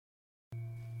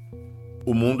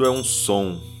O mundo é um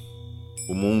som.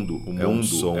 O mundo é um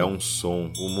som. É um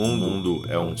som. O mundo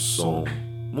é um som.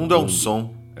 O mundo é um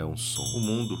som. É um som. O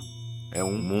mundo É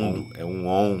um mundo on. é um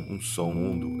on, um som. O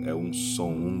mundo é um som.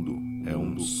 O mundo É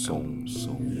um som.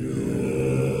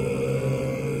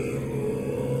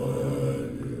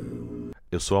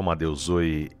 Eu sou Amadeus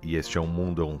Zoe e este é o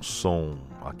Mundo é um Som,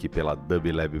 aqui pela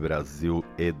Dub Lab Brasil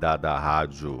e Dada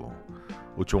Rádio.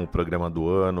 Último programa do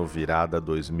ano, virada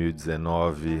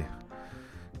 2019,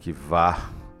 que vá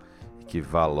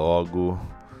logo.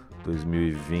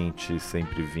 2020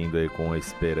 sempre vindo aí com a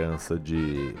esperança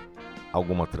de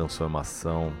alguma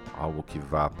transformação, algo que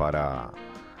vá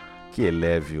que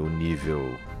eleve o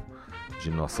nível de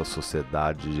nossa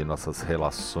sociedade, de nossas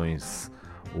relações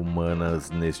humanas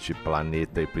neste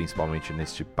planeta e principalmente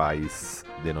neste país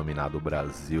denominado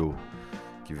Brasil,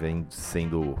 que vem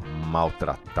sendo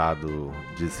maltratado,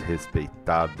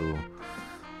 desrespeitado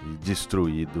e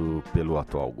destruído pelo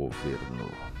atual governo.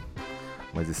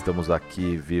 Mas estamos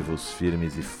aqui vivos,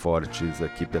 firmes e fortes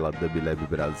aqui pela Dub Lab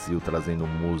Brasil, trazendo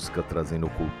música, trazendo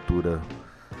cultura,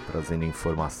 trazendo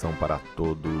informação para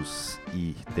todos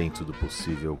e, dentro do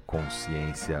possível,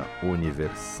 consciência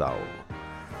universal.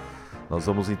 Nós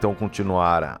vamos então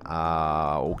continuar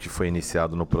o que foi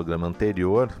iniciado no programa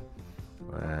anterior,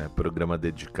 programa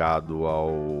dedicado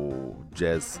ao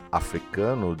jazz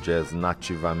africano, jazz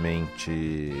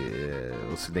nativamente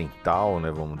ocidental,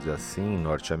 né, vamos dizer assim,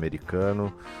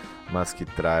 norte-americano, mas que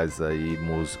traz aí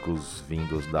músicos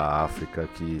vindos da África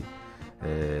que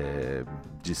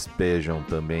despejam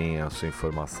também a sua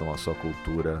informação, a sua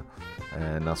cultura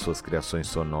nas suas criações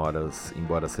sonoras,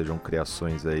 embora sejam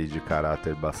criações aí de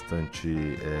caráter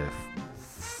bastante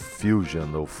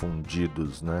fusion ou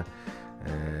fundidos, né?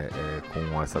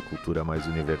 Com essa cultura mais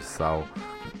universal,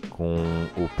 com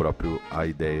a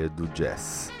ideia do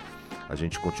jazz. A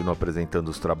gente continua apresentando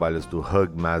os trabalhos do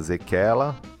Hugh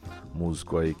Masekela,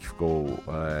 músico aí que ficou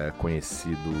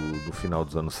conhecido no final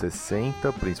dos anos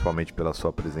 60, principalmente pela sua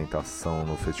apresentação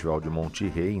no Festival de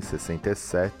Monterrey em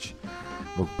 67.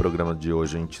 No programa de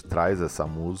hoje a gente traz essa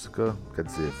música, quer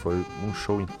dizer, foi um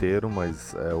show inteiro,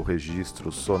 mas o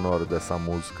registro sonoro dessa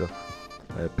música,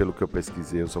 pelo que eu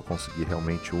pesquisei, eu só consegui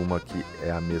realmente uma que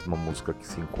é a mesma música que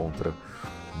se encontra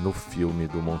no filme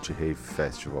do Monterrey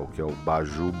Festival, que é o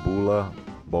Baju Bula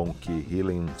Bonki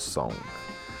Healing Song.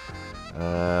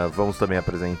 Vamos também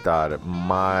apresentar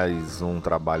mais um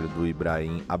trabalho do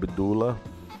Ibrahim Abdullah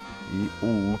e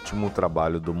o último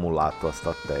trabalho do Mulato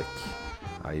Astatec,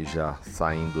 aí já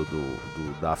saindo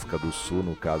da África do Sul,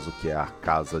 no caso, que é a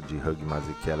casa de Hugh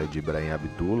Masekela e de Ibrahim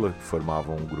Abdullah, que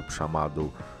formavam um grupo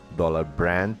chamado Dollar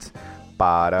Brand,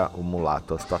 para o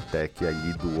Mulato Astatec,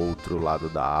 ali do outro lado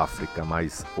da África,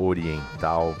 mais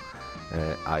oriental,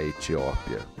 a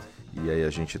Etiópia. E aí a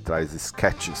gente traz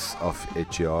Sketches of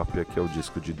Ethiopia, que é o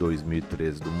disco de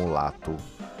 2013 do Mulato,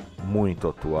 muito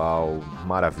atual,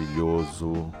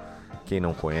 maravilhoso. Quem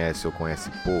não conhece ou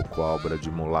conhece pouco a obra de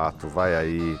Mulato, vai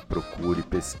aí, procure,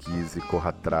 pesquise, corra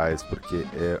atrás, porque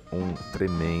é um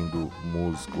tremendo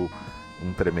músico,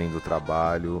 um tremendo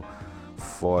trabalho,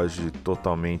 foge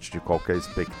totalmente de qualquer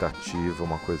expectativa,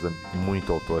 uma coisa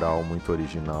muito autoral, muito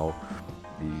original,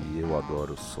 e eu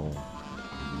adoro o som.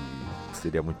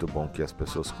 Seria muito bom que as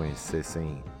pessoas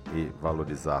conhecessem e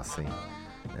valorizassem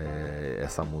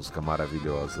essa música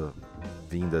maravilhosa,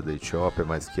 vinda da Etiópia,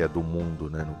 mas que é do mundo,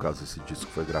 né? No caso, esse disco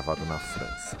foi gravado na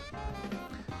França.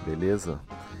 Beleza?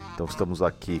 Então estamos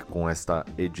aqui com esta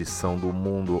edição do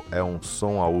Mundo é um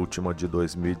Som, a última de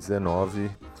 2019.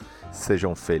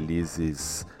 Sejam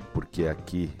felizes, porque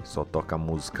aqui só toca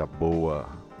música boa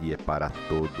e é para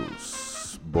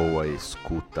todos. Boa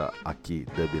escuta aqui,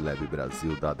 Dub Lab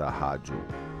Brasil, Dada Rádio.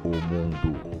 O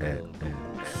mundo é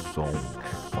um som.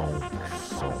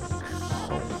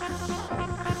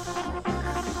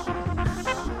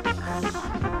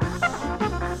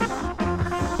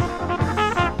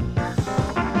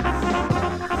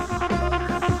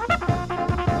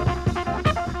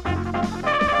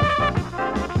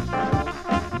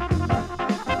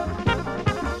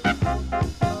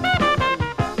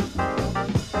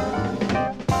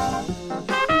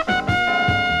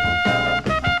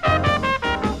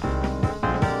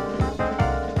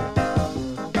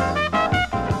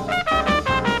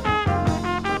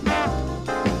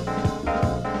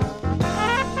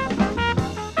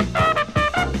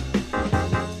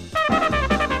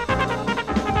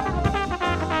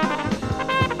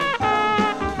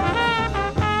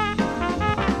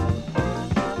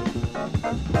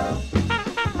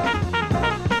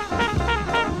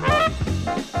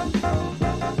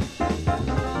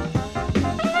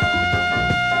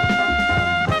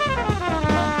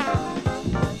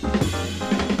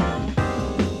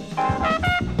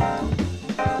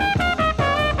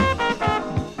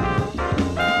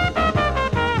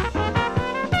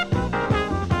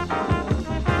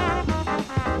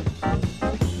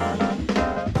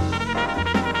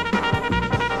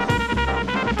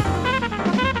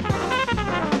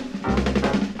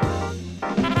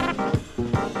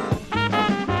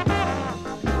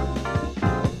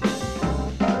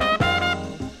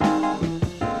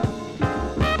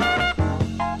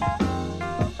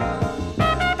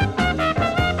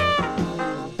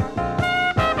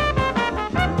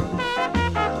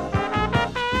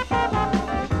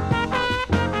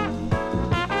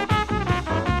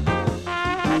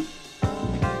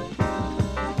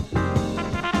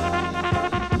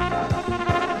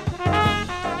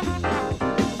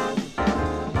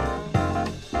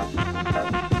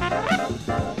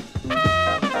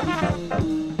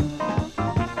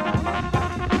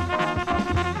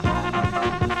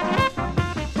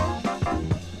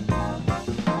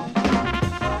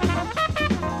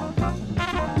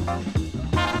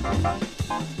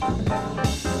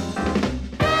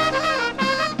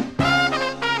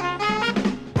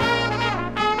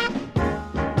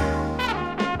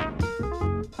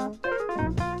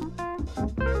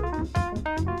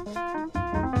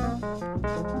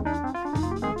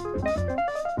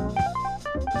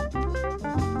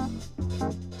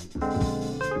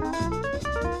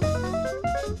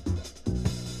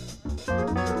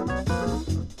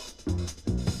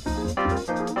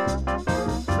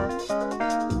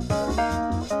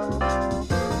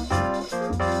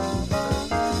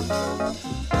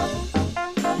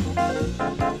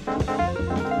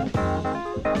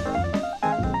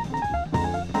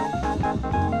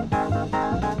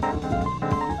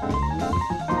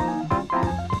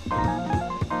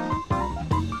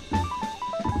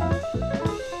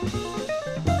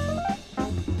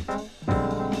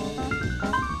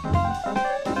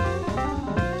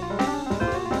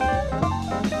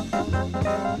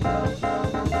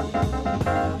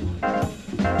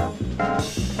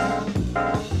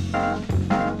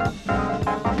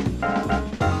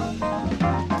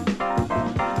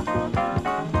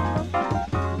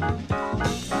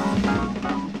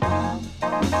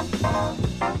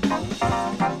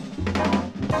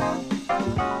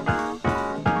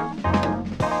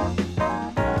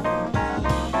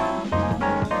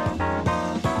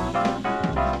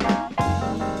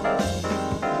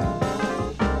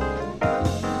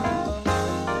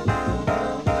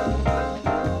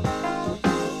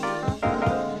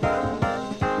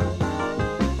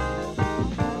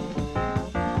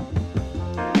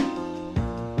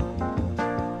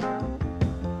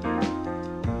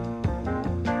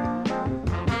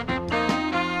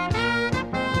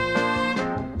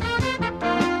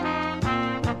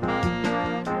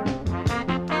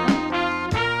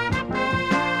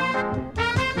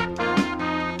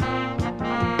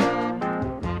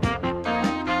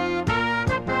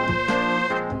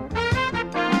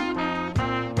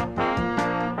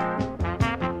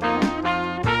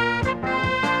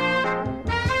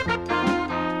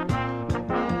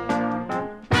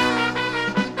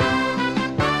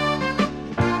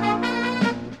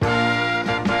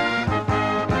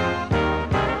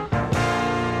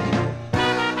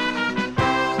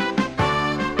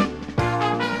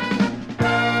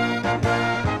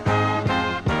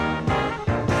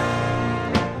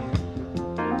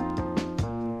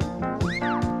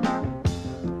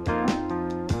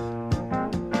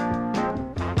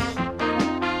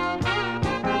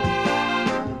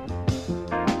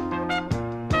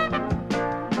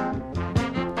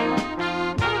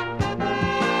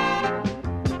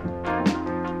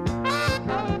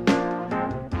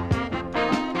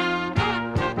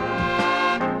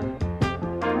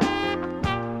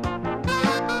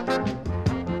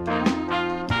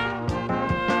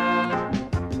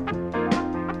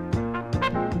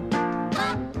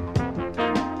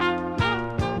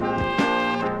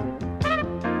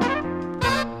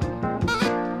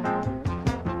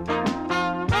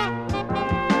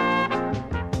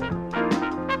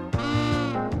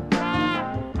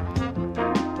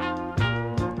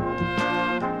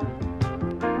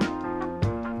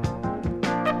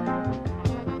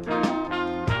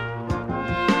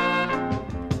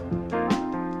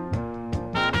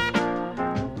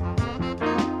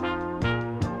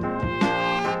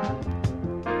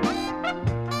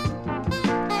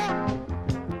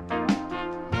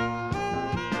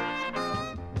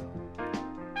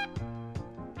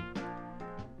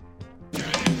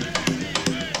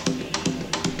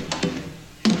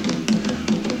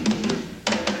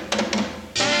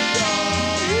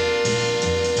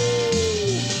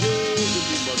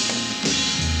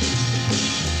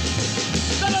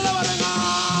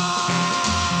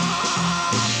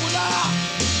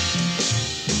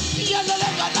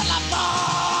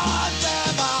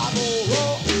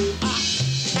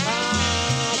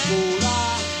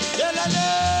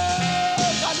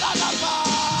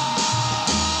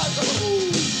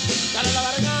 Gotta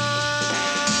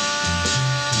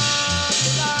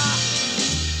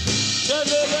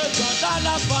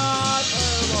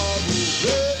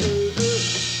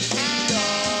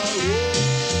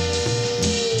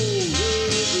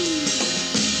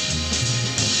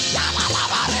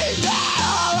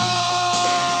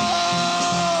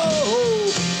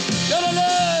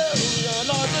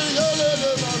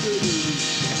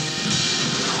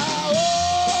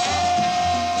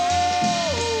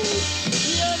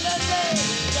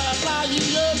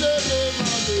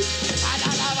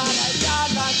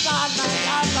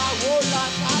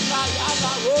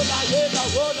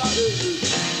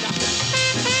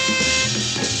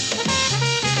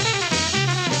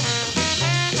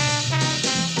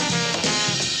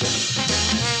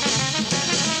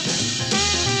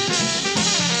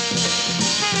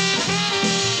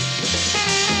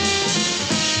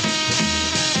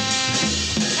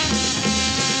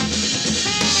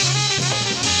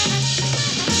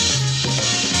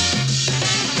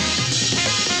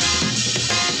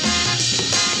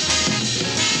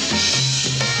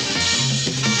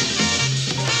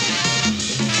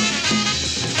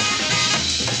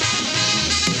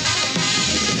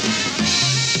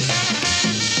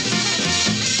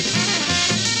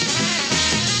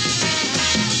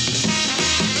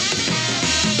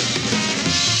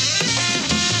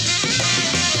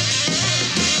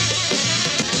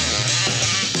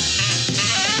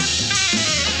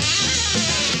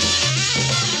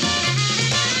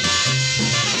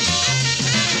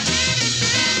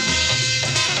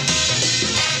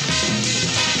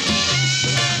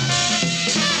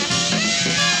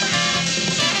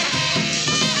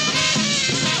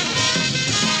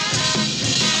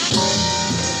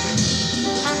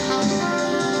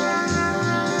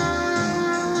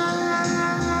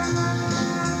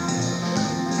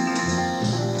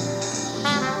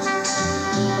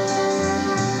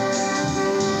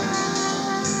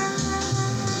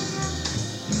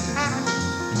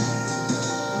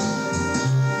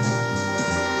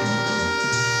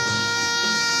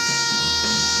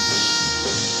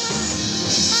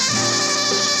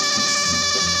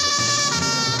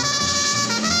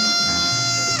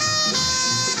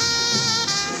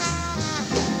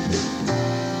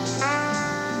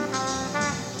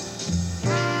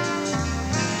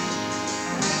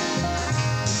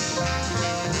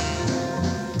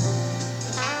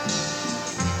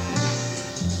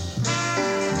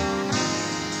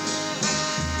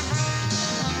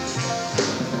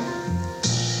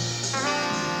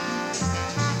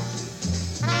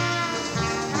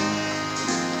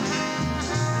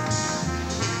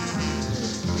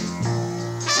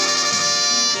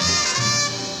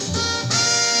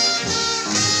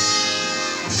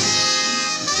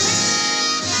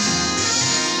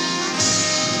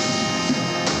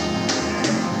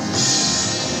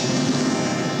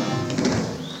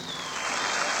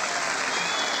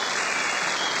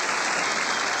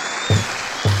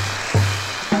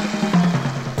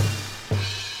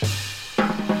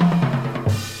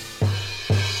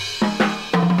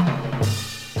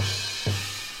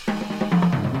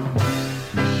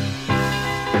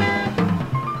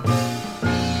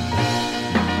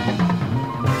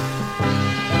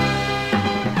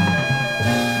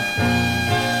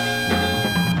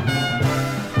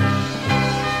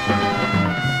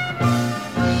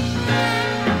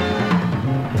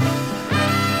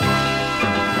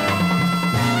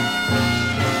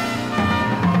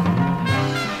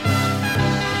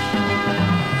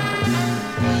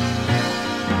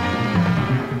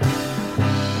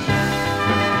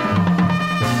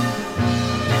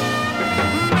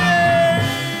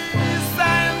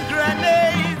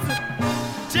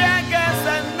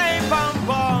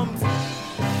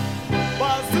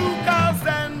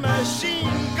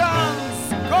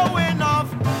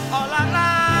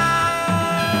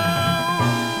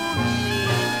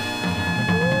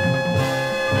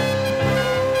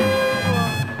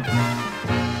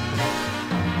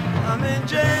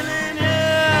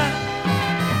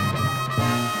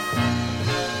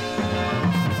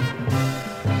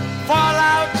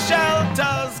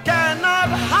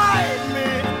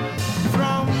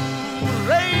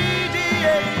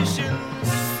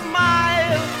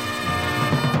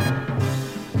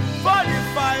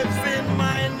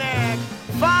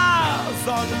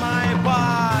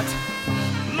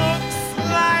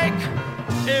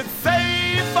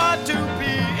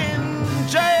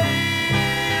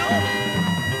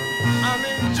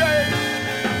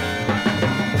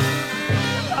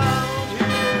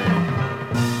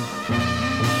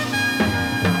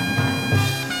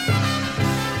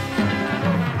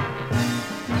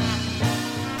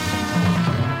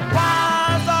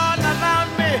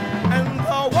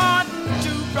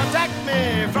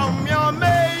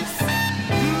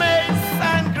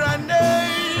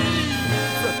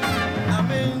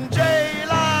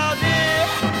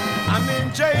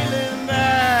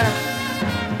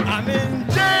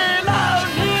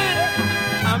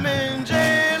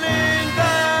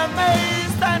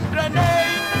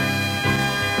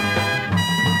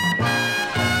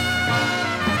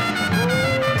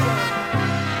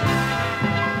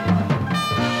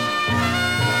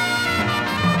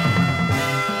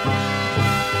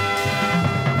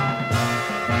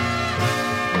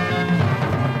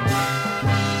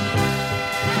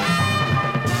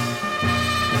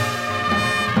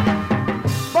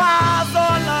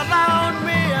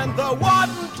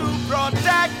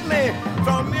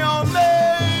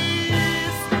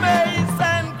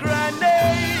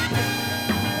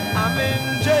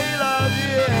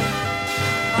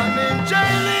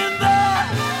jail in there.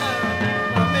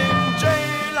 I'm in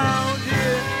jail out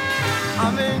here.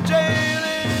 I'm in jail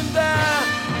in there.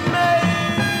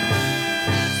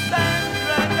 Mates and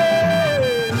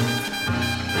grenades.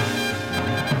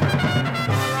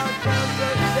 All I can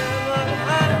together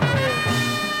and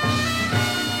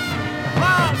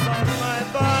pass on my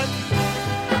butt.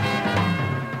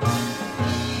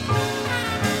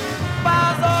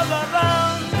 Pass all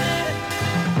around me.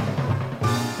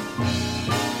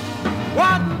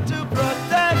 One to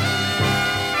protect.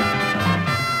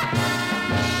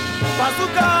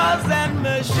 Bazookas and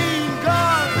machine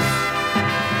guns.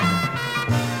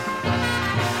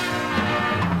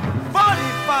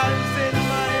 45's in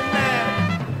my neck.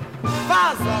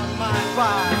 Pass on my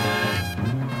back.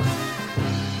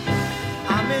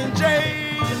 I'm in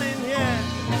jail in here.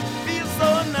 Feels so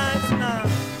nice now.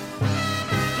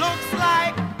 Looks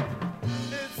like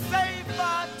it's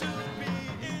safer to be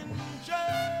in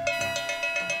jail.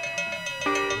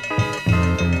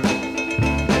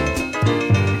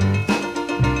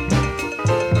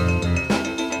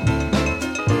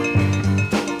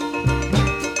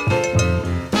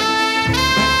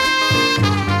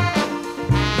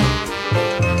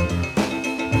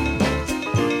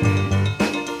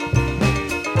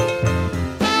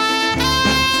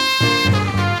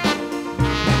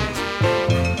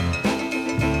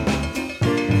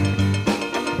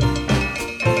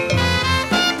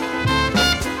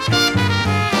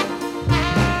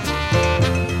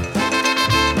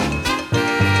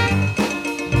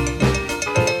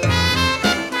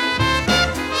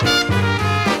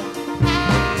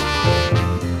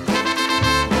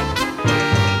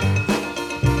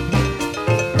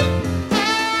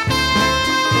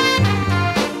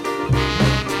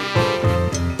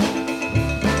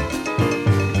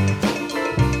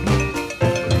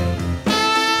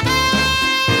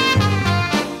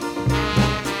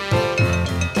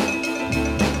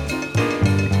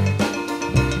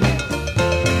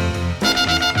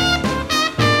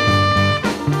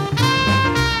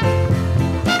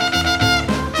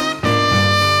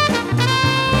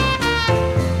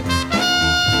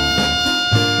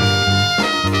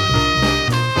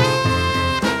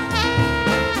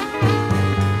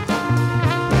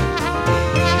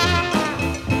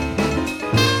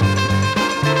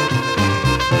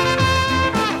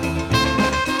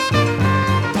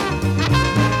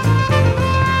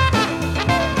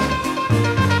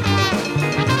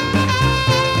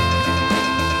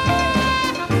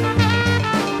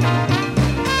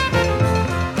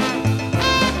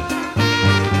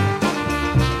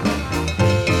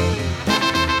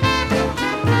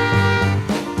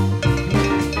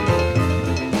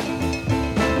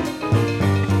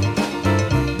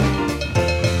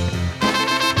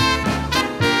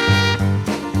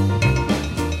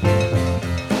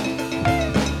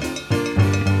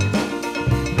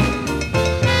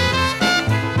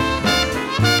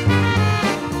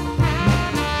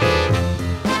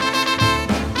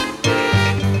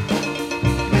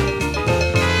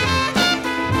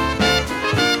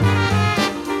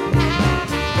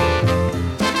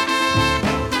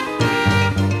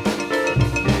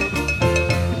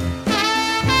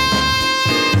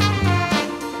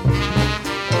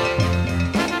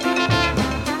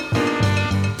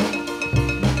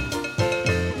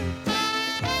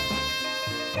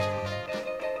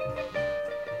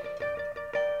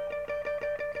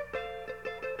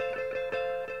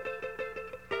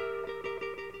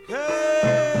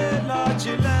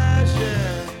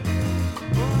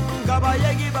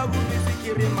 Ngabayeki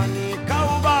bakubisikiri mani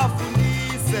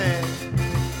kawubafundise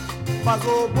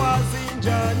bazokwazi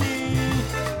njani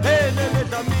helele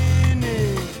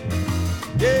dlamini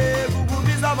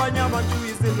kukubiza abanye abantu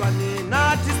izilwane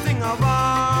nathi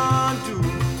singabantu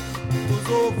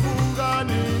uzovuka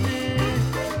nini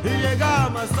iyeka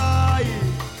Masayi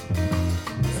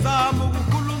samu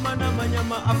kukhuluma namanye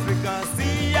ama-Afrika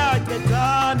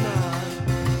siyaqedana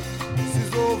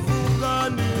sizovuka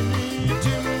nini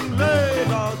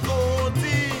jimlela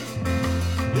toti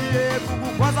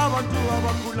kukukwaza abantu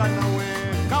abakhula nawe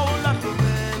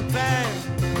kawulahlumente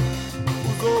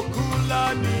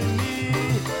uzokhula nini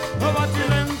ngoba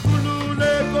thile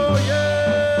nkululeko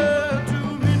yethu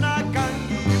mina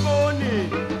kangiboni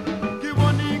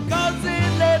ngiboni ikazi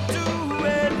lethu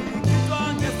elikithwa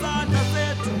ngesandla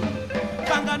sethu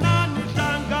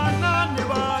hlanganani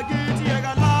bakithi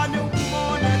yekalani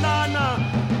ukumonelana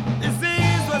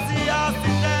isizwe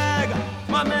siyasideka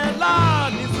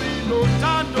mamelani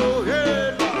silothando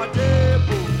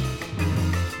helwadebo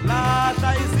lahla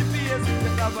izipi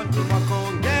ezitheka abantu bakho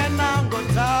ngena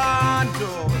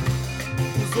ngothando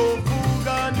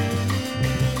uzovuka nini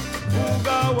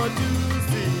vuka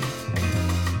wadusi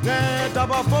nceda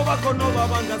abafo bakho noba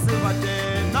bangasivade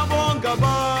nabonke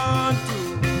abantu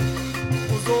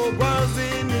uzokwazi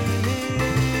nini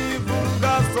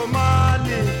vuka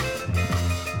Somali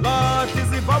lahla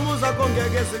izivamo zakho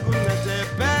ngeke zikuncede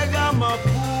bheka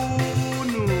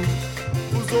maphunu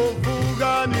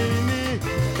uzovuka nini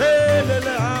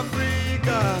helele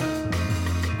Afrika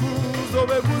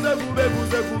kuzobe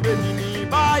kube nini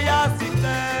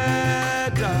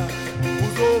bayasithetha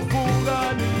uzovuka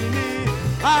nini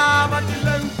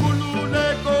abathile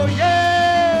nkululeko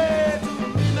yethu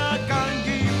mina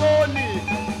kangiboni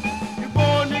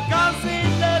ngiboni kasi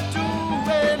lethu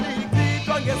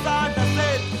elichithwa ngesandla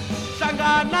sethu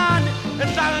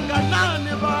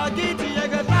hlanganani bakithi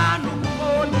yekelani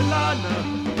ukubonelana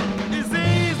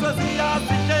izizwe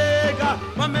ziyasihleka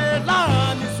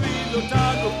mamelani swilo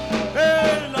thando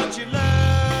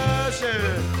elachileshe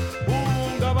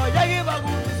ungabayeki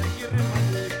bakuthi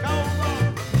sikirimane kawuba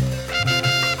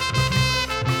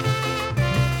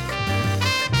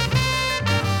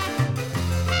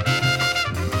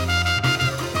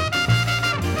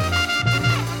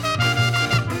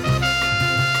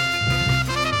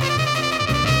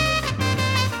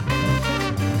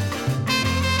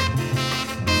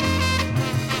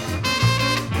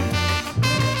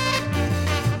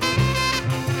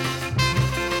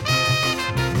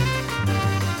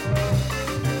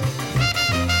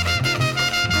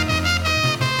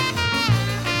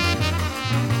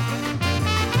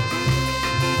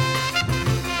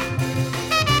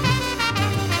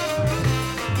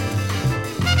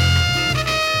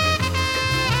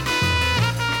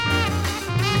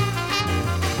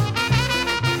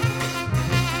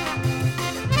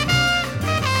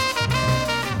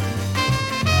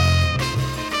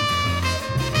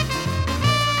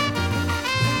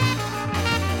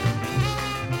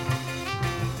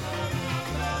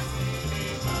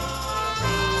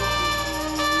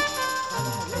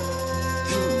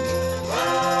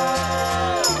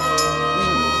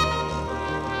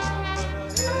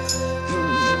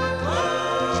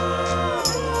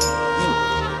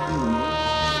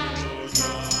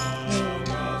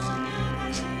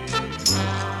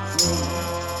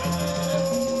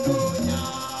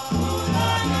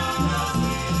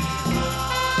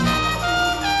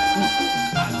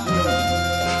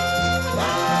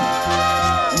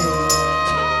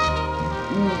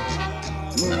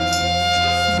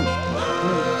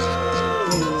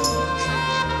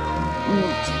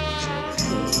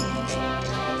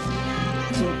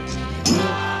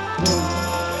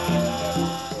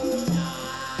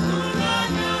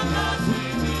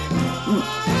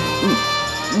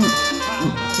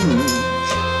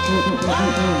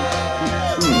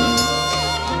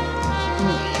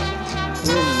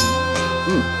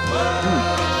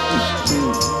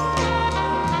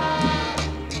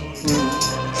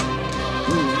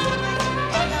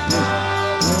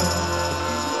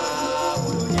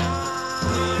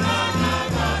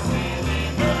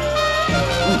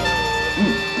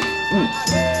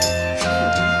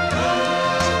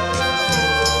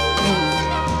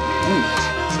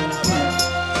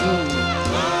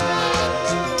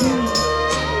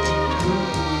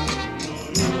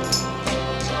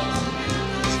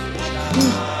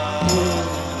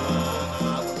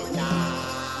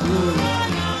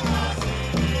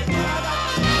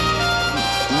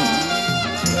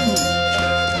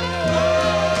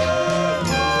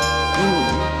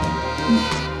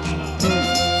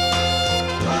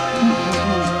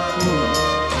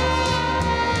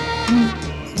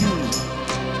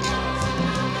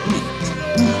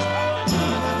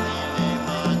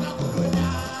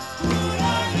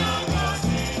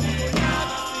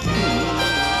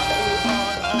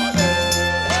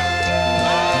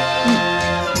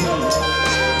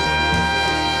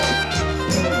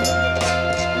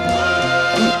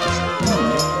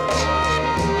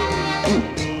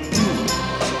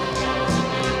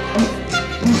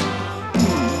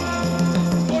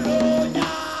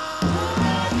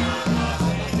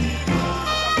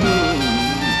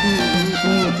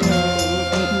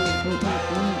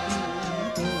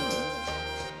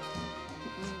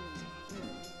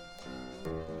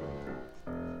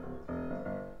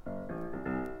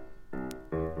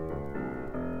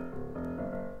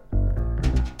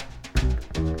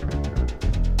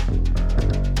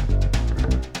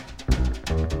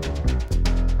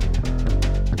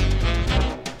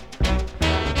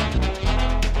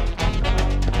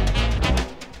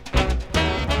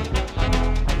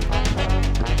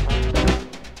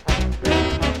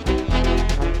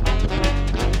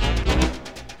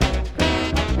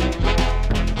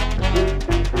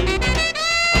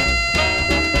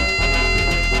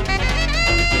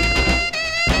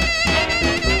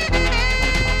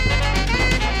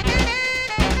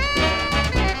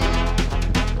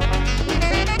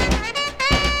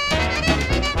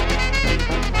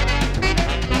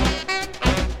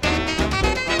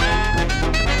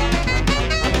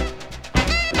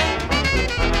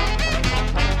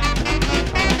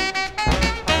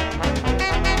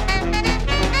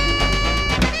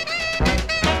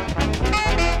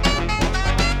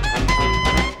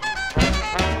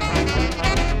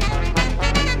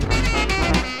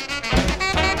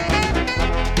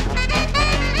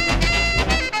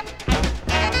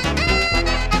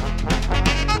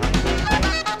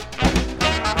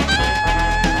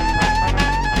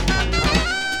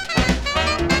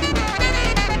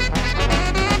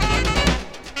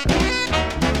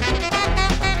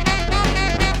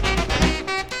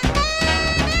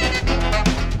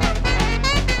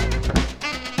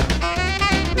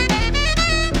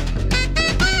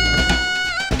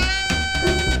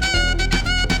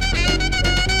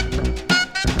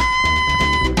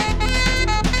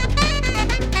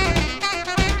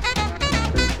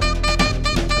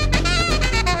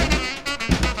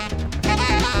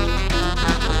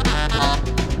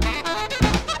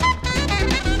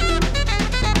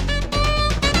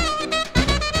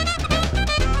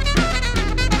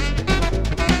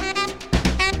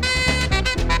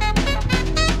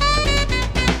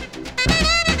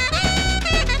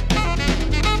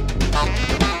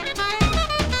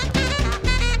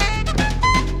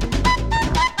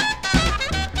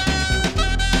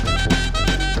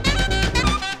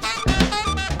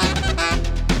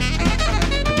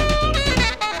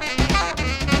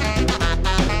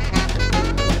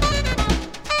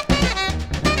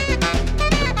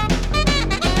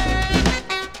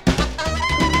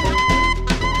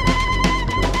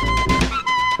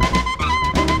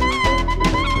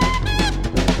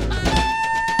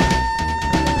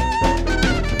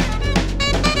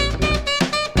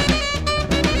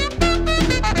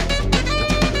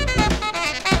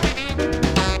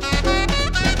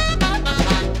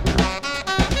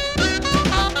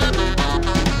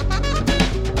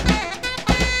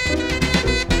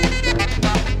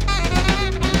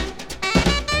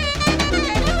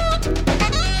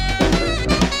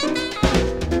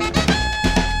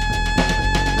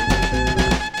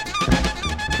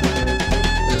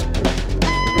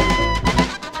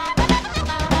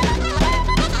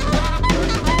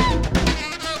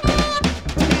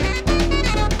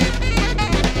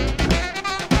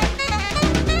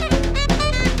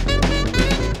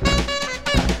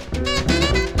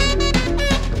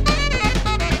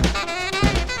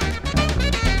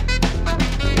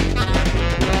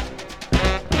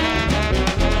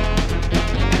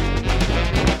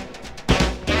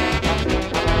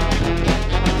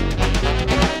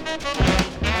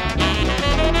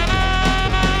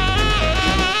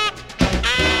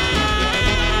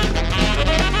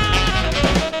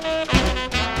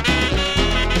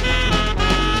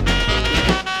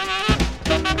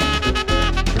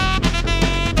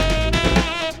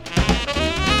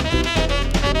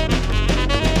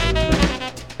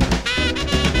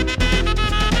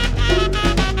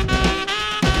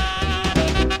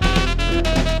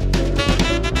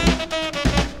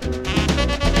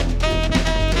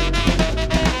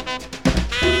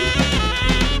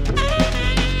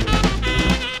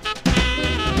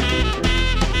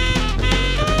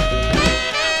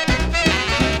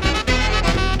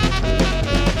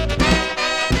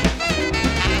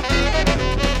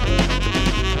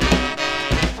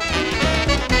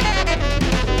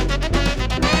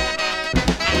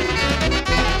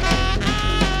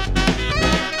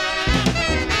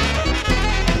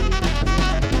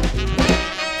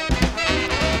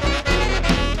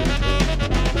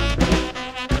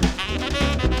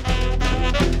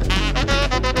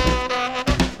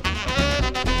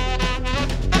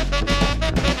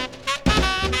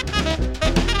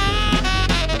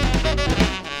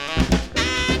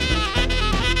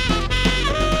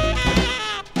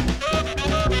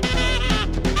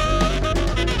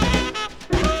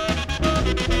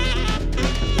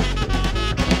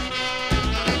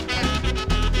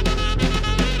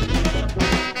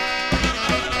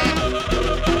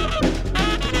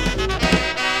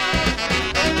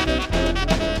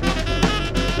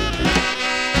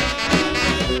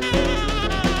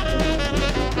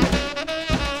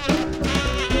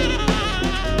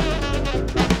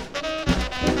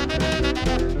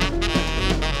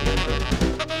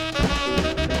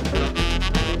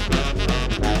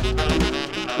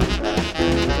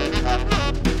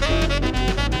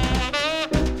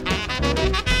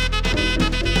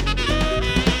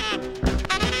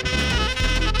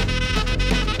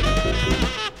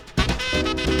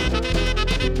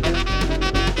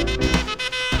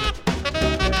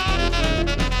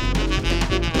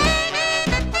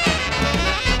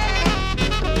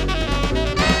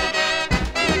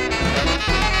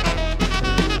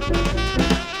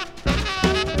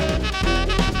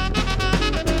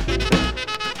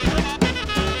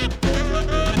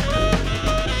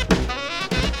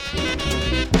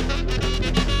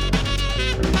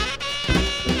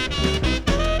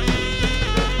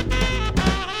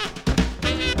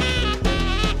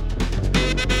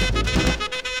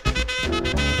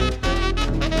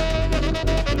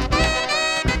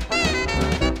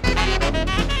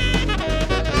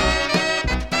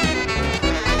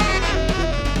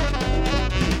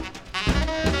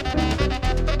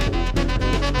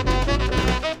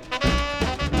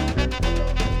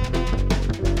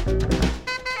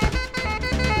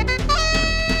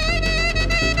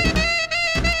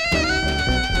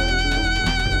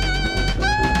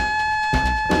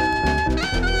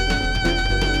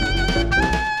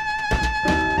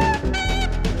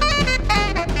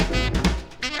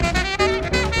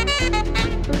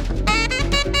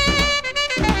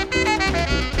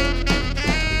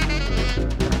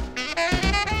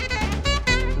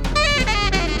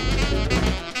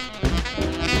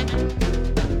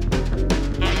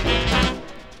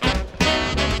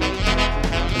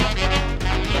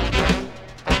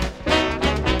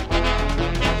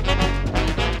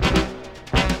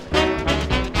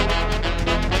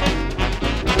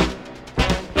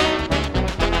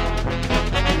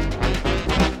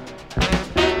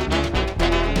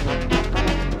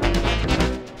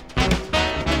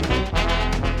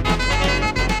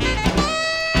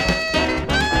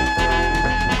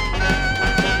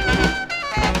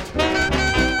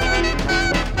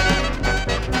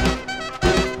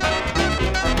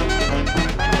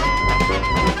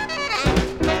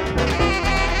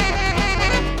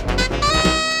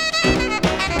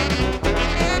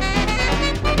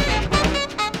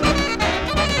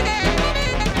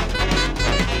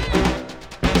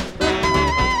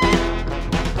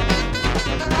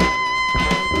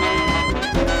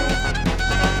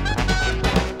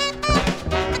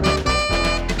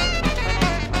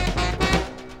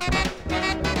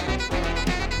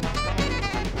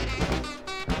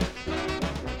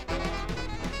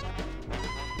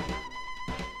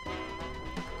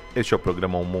Este é o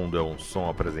programa O Mundo é um Som,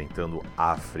 apresentando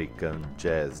African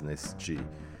Jazz neste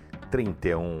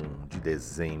 31 de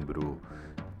dezembro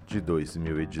de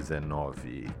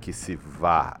 2019. Que se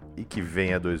vá e que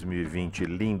venha 2020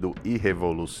 lindo e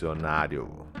revolucionário.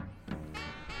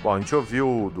 Bom, a gente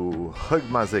ouviu do Hugh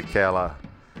Masekela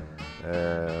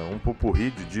um pupurri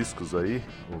de discos aí.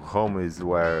 O Home is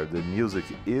Where the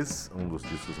Music Is, um dos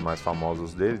discos mais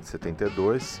famosos dele, de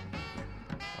 72.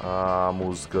 A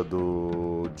música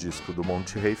do disco do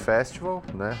Monte Rei Festival,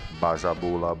 né?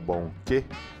 Bajabula Bonque.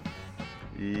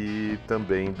 E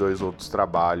também dois outros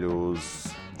trabalhos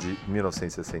de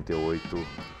 1968,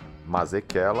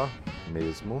 Masekela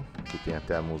mesmo, que tem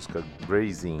até a música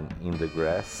Grazing in the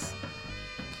Grass,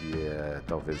 que é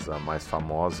talvez a mais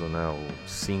famosa, né? O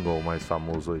single mais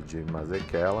famoso de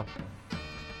Masekela.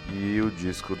 E o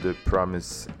disco The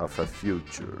Promise of a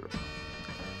Future.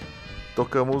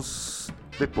 Tocamos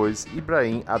depois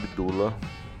Ibrahim Abdullah,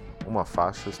 uma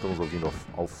faixa, estamos ouvindo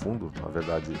ao fundo, na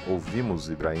verdade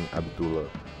ouvimos Ibrahim Abdullah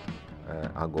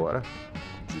agora,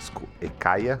 disco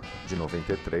Ekaya, de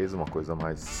 93, uma coisa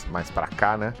mais pra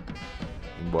cá, né?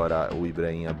 Embora o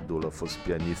Ibrahim Abdullah fosse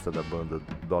pianista da banda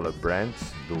Dollar Brand,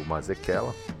 do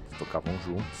Masekela, tocavam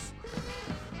juntos.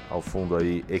 Ao fundo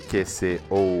aí, Ekese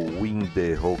ou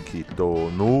Winde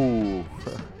Hokitonu,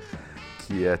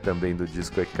 que é também do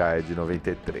disco Ekaya de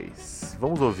 93.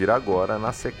 Vamos ouvir agora,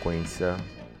 na sequência,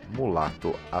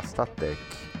 Mulato Astatec.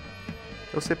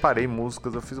 Eu separei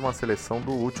músicas, eu fiz uma seleção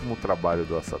do último trabalho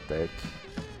do Astatec.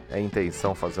 É a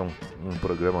intenção fazer um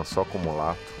programa só com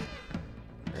Mulato,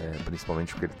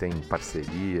 principalmente porque ele tem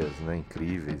parcerias, né,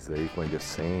 incríveis aí com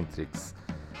Heliocentrics.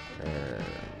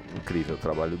 Incrível o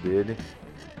trabalho dele.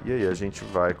 E aí a gente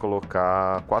vai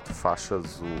colocar 4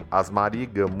 faixas, o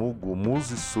Asmariga, Mugu,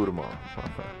 Muzi Surma.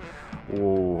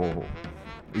 O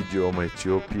idioma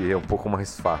etíope é um pouco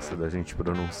mais fácil da gente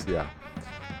pronunciar,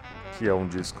 que é um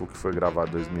disco que foi gravado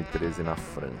em 2013 na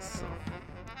França.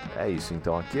 É isso,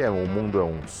 então aqui é O Mundo é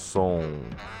um Som.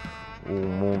 O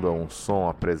Mundo é um Som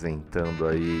apresentando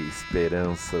aí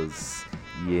esperanças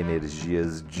e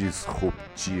energias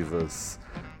disruptivas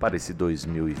para esse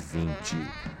 2020,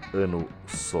 ano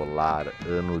solar,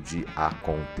 ano de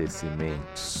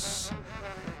acontecimentos.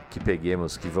 Que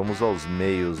vamos aos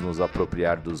meios, nos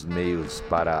apropriar dos meios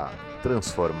para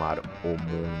transformar o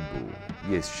mundo.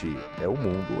 E este é O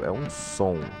Mundo é um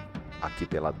Som, aqui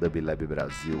pela Dub Lab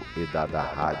Brasil e da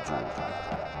Rádio.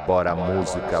 Bora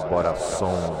música, bora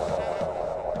som.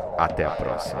 Até a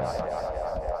próxima.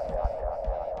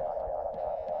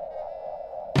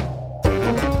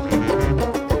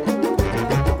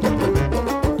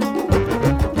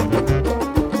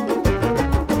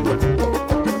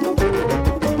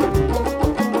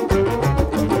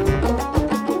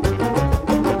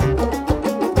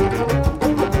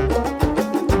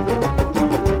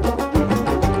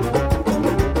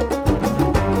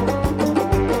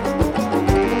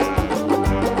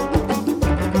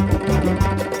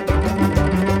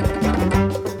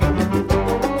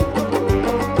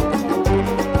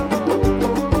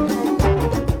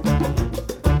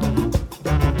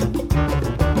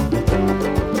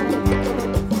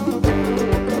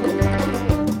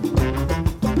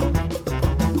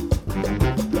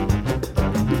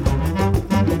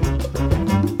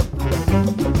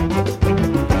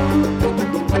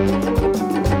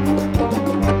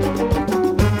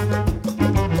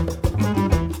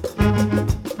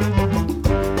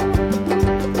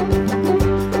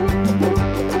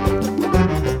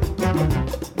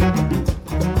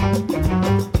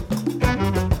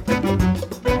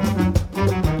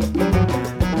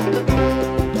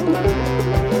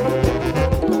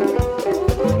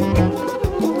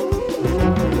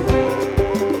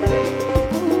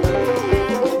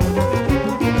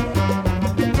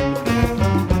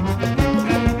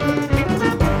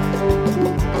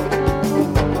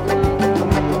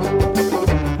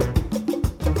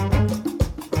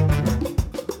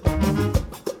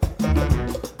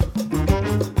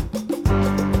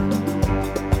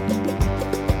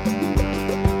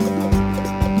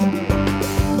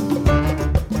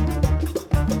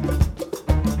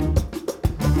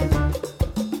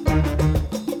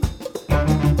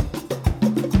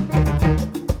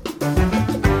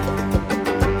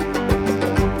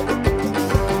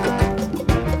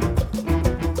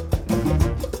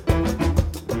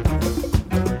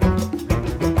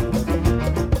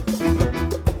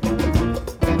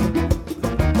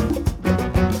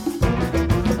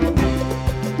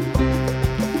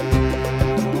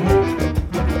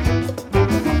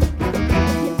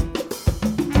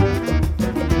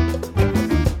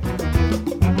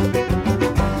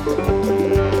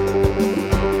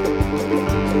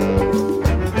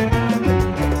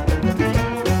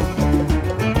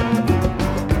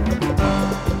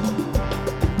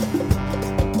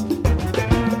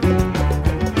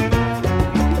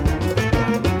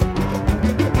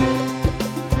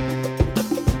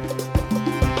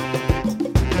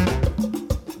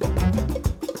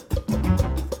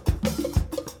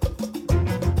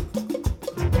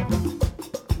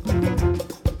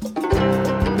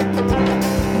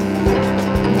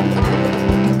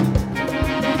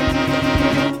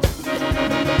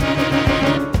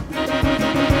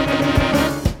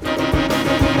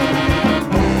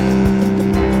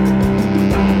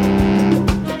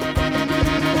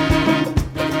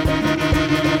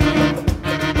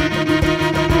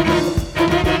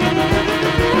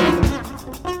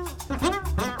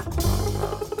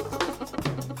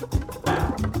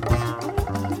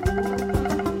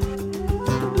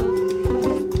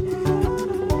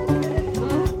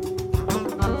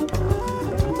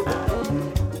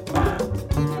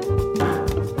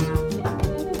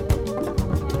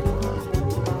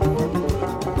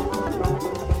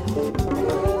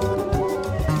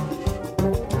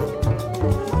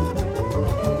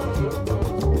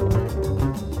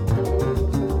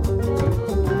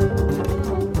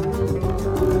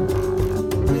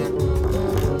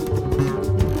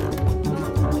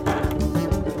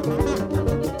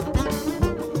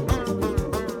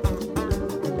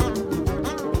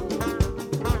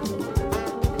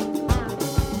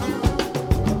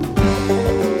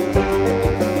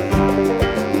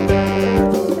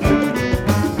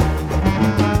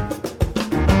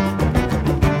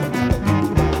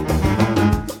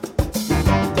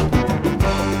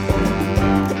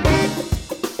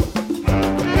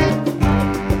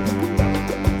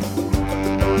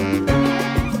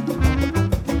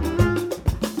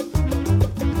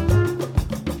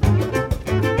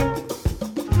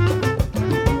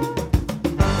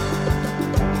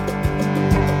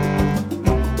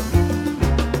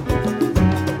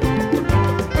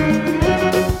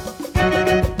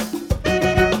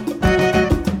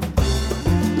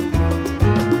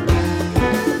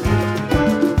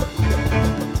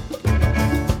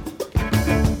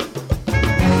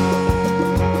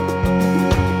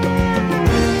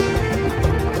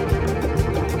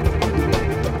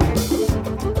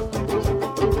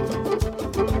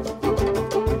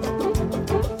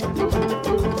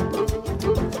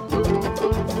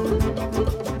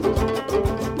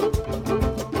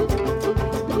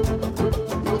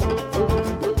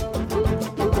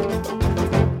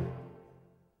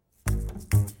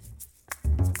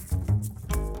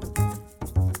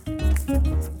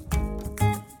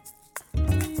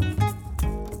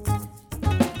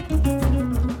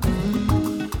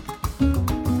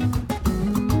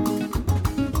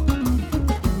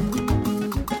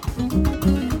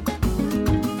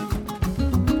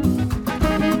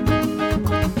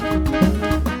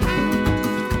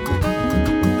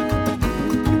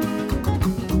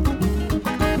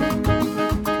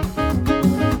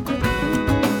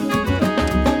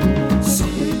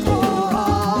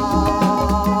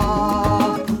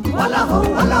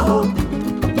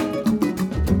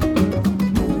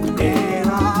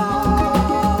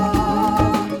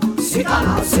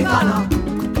 sikana.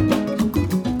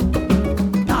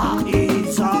 Na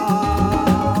isa.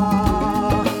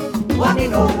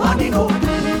 Wanino, wanino.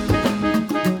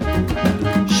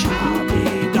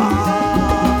 Shabida.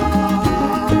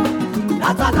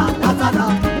 Natana, natana.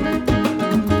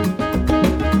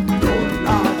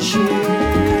 Dolache.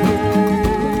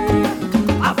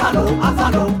 Afalo,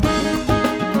 afalo.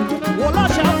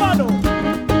 Wolache, afalo.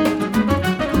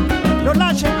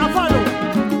 Dolache, afalo.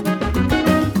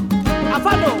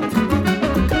 Afalo.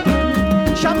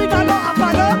 Shamida lo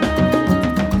afalo.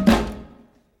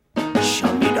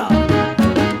 Shamida.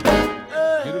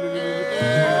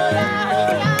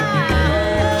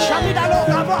 Shamida lo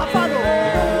gabo afalo.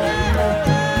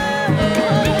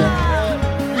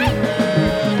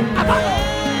 Afalo.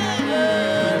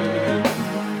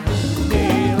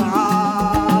 Nera.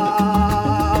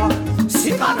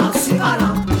 Sikana, sikana.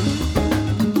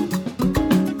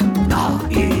 Na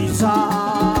isa.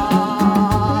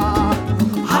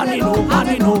 Hanino,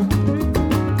 hanino.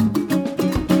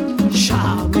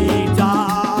 Shamida.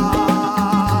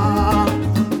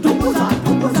 Dumbuza,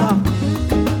 dumbuza.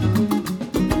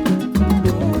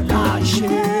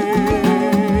 Dolache.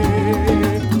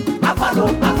 Afalo,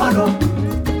 afalo.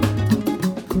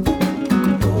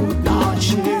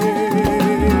 Dolache.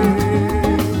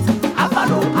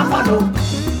 Afalo, afalo.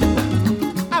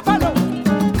 Afalo.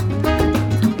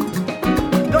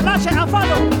 Dolache,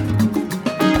 afalo.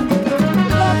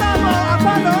 Lodamo,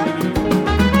 afalo.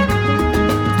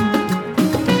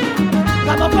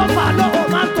 Kaboko falo,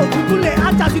 omanto, kukule,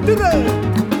 atazidure.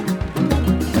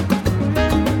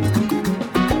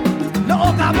 Lo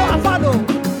ogamo, afalo.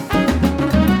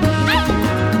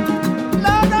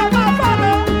 Lodamo,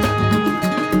 afalo.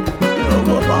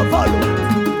 Logo, afalo.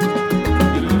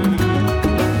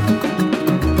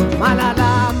 Malala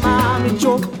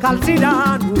mamicho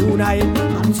kalsidanunae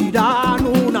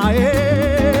kalsidanunae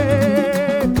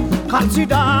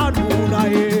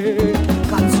kalsidanunae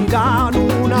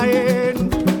kalsidanunae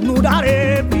nudare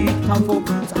bitafo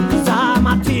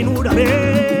zamati nudare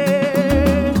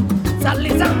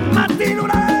salli zamati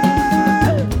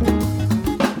nudare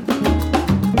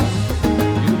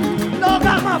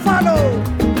loga mafalo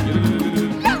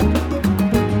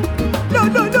no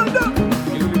no no no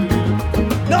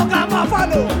Loga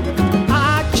mafalo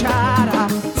achara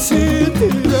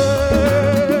sitire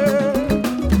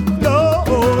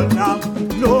lola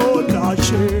lola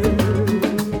she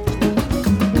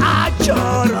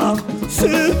achara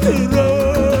sitire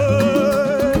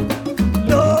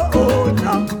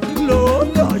lola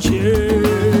lola she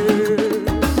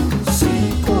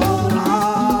sikora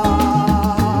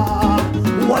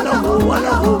wala ho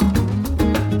wala ho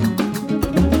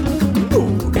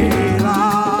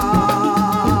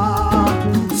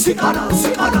Sikana,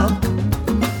 sikana.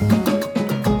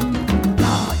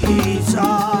 Na isa.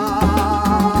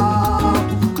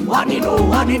 Wanino,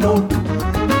 wanino.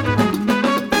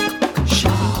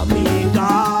 Shamida.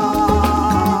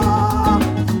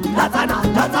 Latana,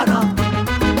 latana.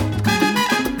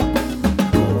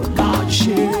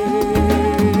 Dolache.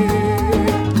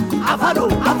 Afalo,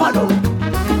 afalo.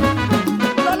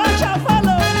 Dolache,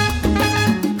 afalo.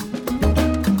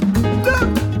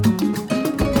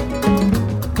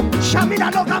 Shamida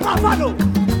lo gamafalo.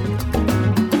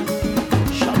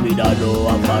 Shamida lo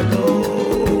afalo.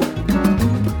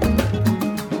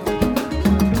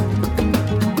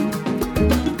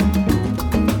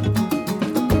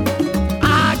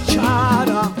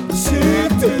 Achara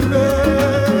sitire.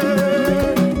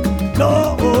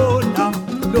 Lola,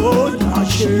 lola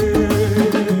she.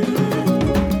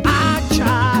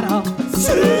 Achara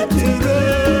sitire.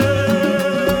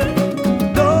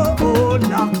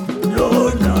 Lola,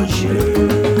 lola she.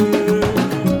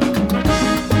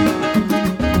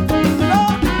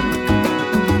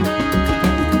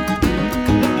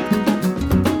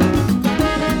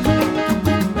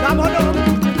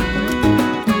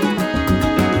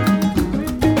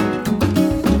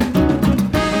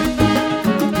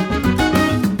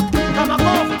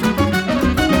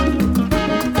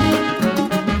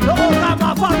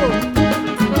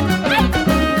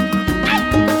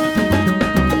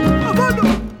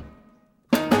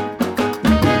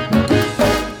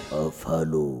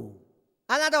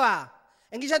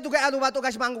 Engisa tuke adu batu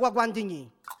kas mangku kwantingi.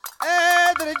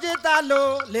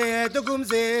 Terjitalo le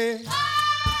tukumse.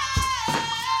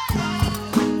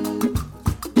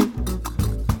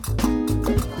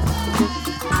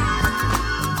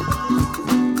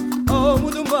 Oh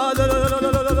mundo mbala la la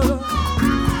la la la.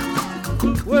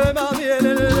 We mami le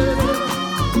le le.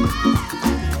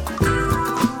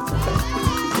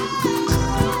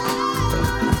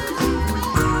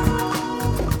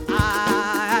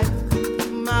 Ay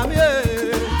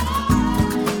mami.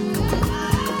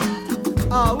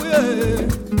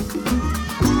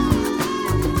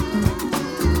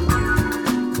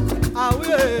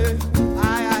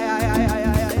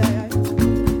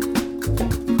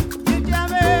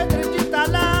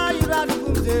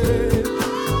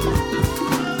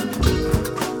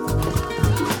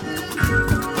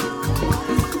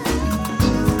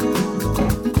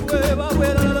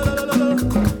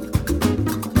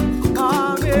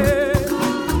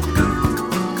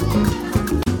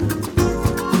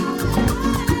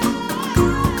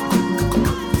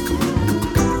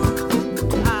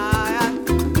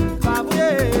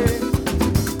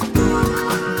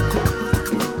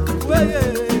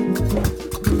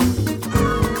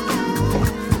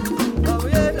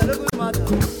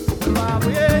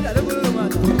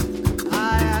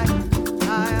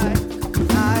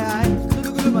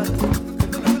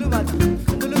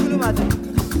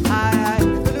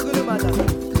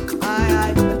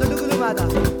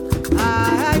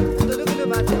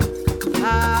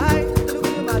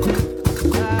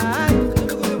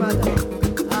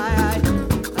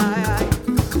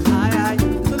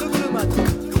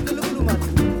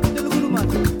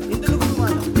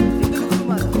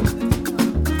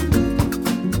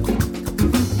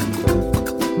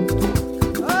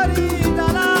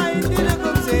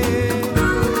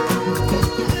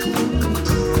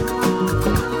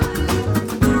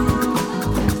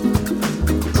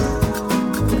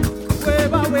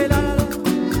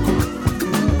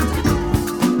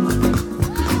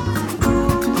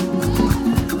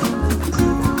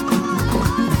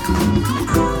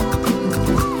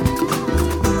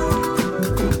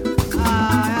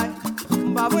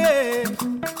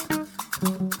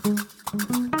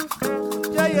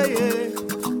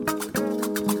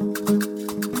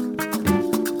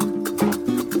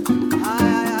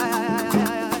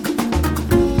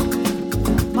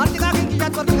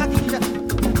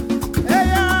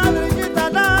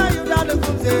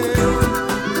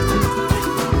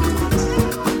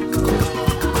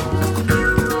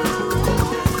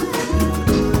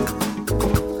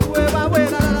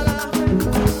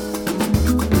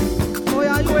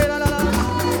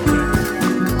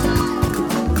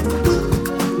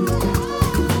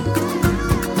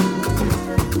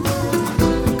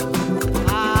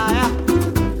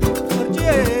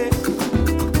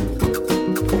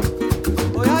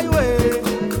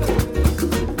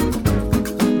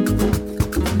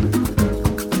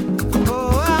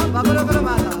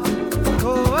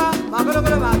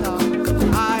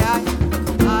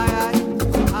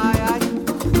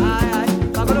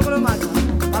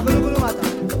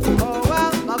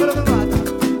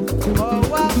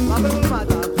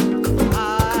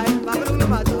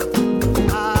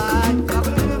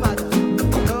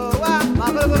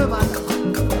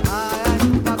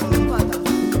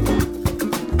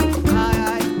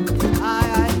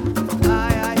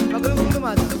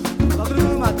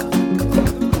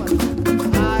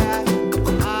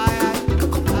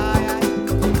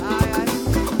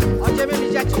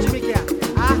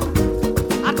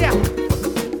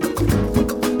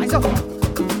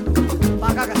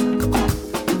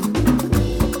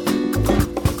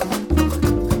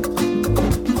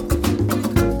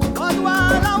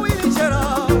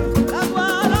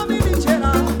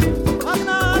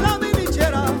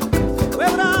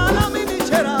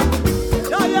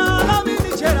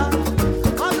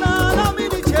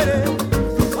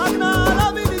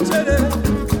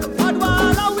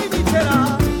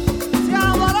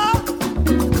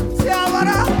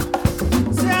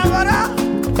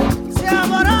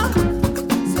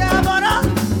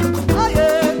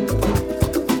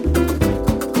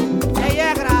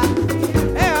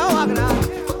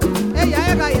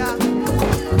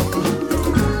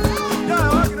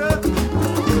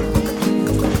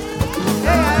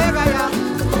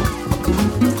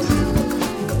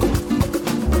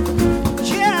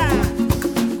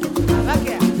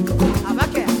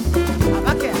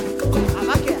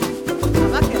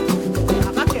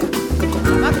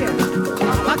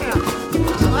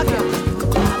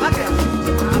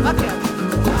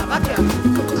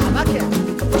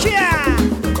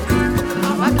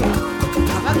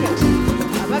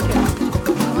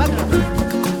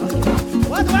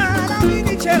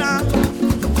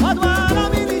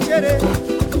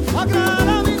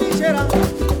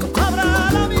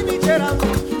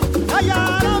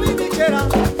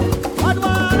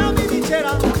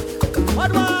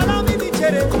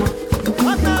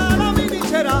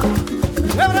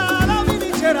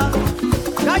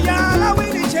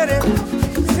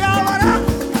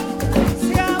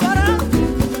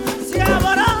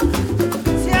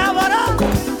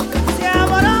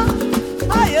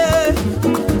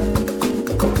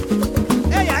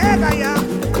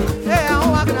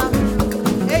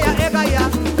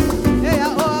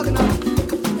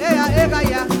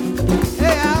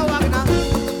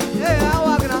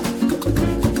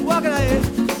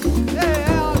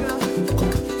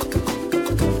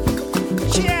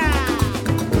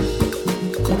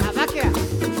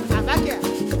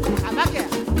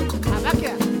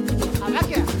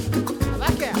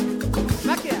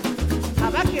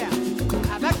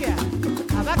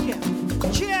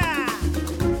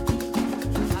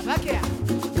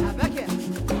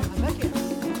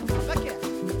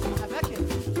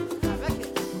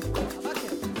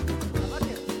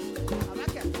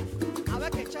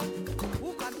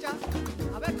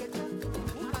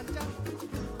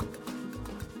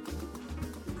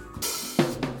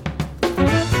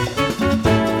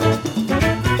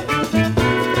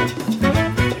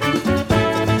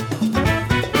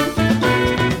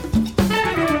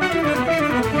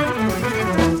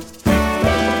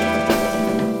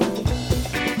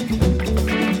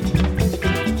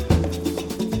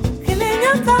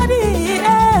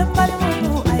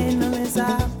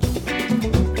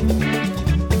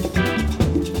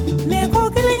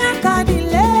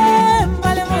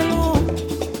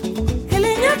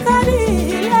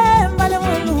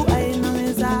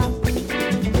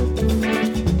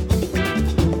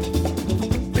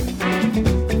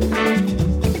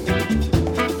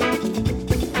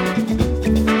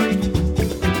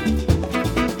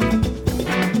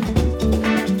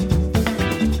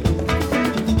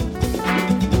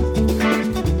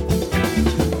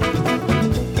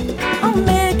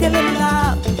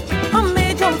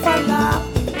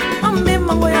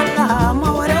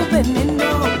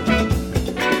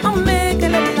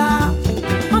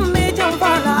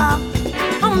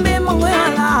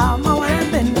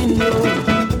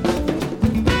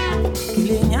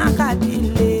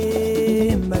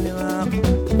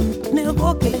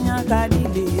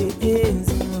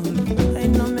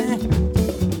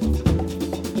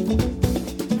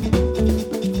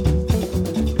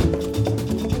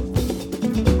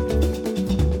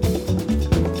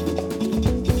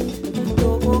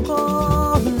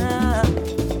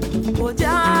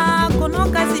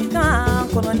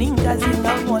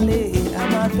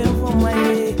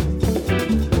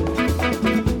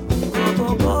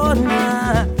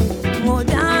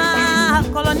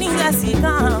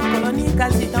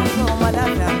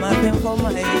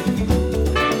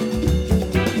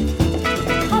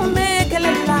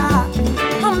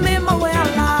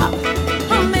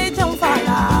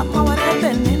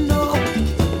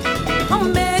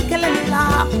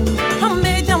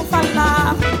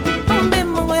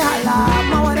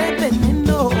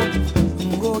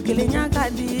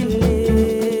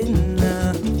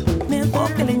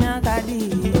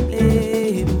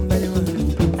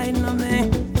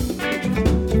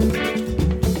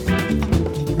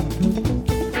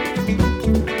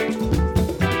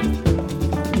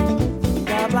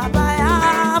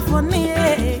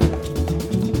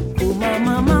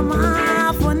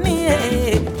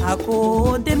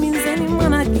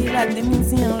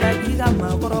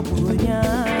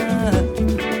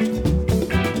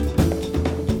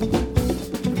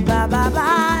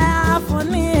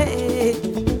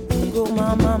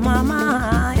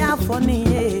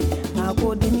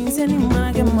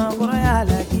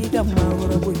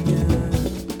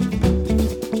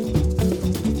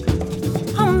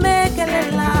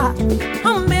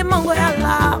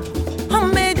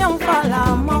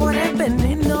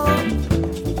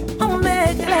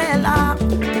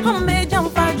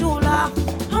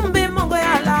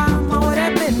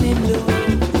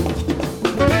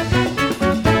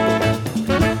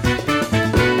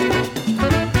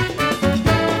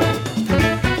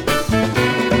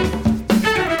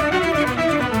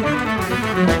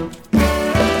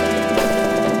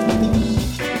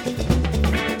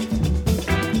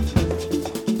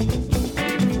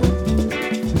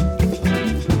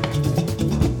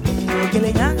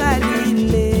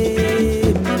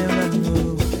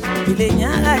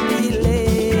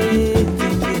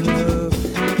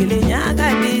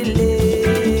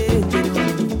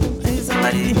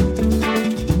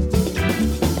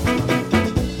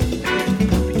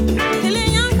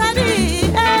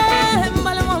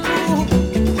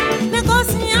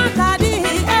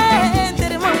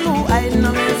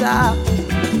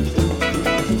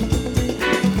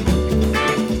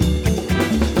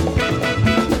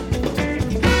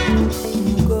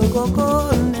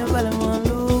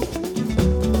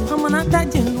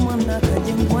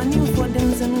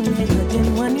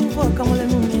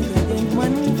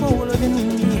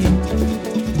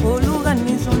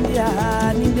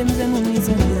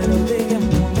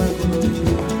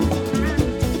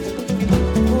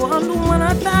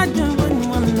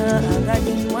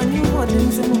 Money for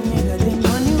them,